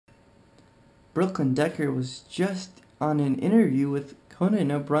Brooklyn Decker was just on an interview with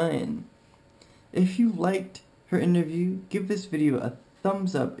Conan O'Brien. If you liked her interview, give this video a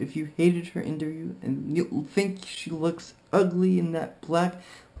thumbs up. If you hated her interview and you think she looks ugly in that black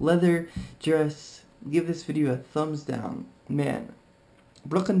leather dress, give this video a thumbs down. Man,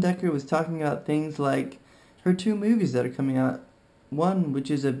 Brooklyn Decker was talking about things like her two movies that are coming out. One,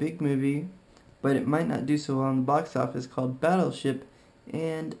 which is a big movie, but it might not do so well in the box office, called Battleship,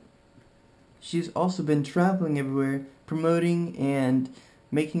 and she's also been traveling everywhere, promoting and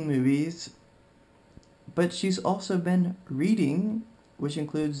making movies. But she's also been reading, which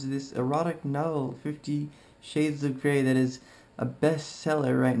includes this erotic novel, 50 Shades of Grey, that is a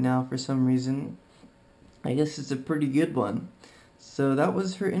bestseller right now for some reason. I guess it's a pretty good one. So that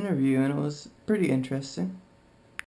was her interview, and it was pretty interesting.